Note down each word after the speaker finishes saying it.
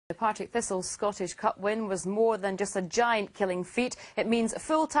The Partick Thistle's Scottish Cup win was more than just a giant-killing feat. It means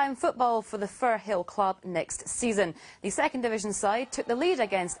full-time football for the Firhill club next season. The second division side took the lead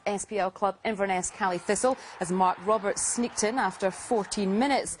against SPL club Inverness Cally Thistle as Mark Roberts sneaked in after 14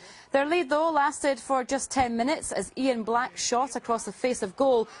 minutes. Their lead, though, lasted for just 10 minutes as Ian Black's shot across the face of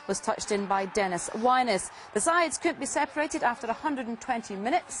goal was touched in by Dennis Wyness. The sides couldn't be separated after 120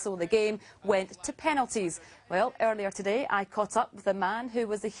 minutes, so the game went to penalties. Well, earlier today I caught up with the man who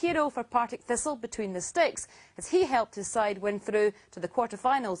was the hero for Partick Thistle between the sticks as he helped his side win through to the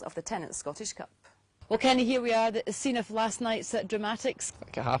quarter-finals of the Tennent's Scottish Cup. Well, Kenny, here we are at the scene of last night's dramatics. I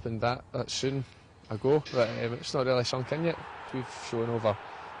think it happened that soon ago, but it's not really sunk in yet. We've shown over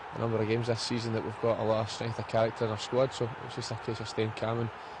a number of games this season that we've got a lot of strength of character in our squad, so it's just a case of staying calm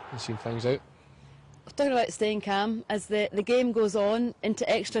and seeing things out. Talking about staying calm, as the game goes on into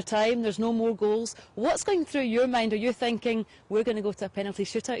extra time, there's no more goals. What's going through your mind? Are you thinking we're going to go to a penalty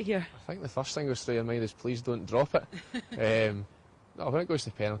shootout here? I think the first thing goes through your mind is please don't drop it. No, when it goes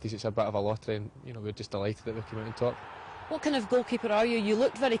to penalties, it's a bit of a lottery, and we're just delighted that we came out on top. What kind of goalkeeper are you? You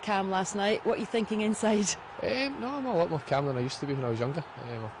looked very calm last night. What are you thinking inside? No, I'm a lot more calm than I used to be when I was younger.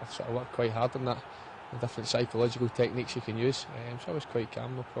 I've sort of worked quite hard on that, the different psychological techniques you can use, so I was quite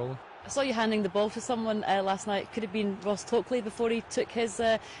calm, no problem. I saw you handing the ball to someone last night. Could have been Ross Tokley before he took his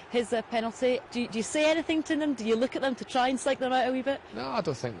penalty. Do you say anything to them? Do you look at them to try and psych them out a wee bit? No, I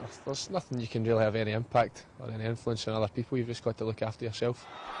don't think there's nothing you can really have any impact or any influence on other people. You've just got to look after yourself.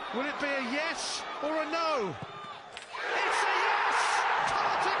 Will it be a yes or a no? It's a yes!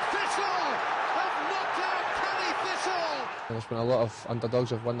 Partick Thistle have knocked out Cally Thistle! There's been a lot of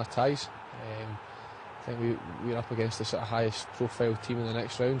underdogs who've won their ties. I think we're up against the sort of highest profile team in the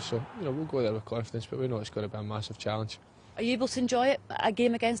next round, so we'll go there with confidence, but we know it's going to be a massive challenge. Are you able to enjoy it, a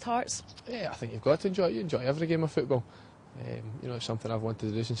game against Hearts? Yeah, I think you've got to enjoy it. You enjoy every game of football. It's something I've wanted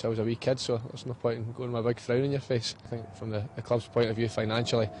to do since I was a wee kid, so there's no point in going with a big frown on your face. I think from the club's point of view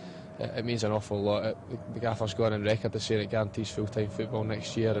financially, it means an awful lot. The gaffer's gone on record to say it guarantees full-time football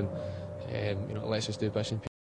next year, and it lets us do bits and pieces.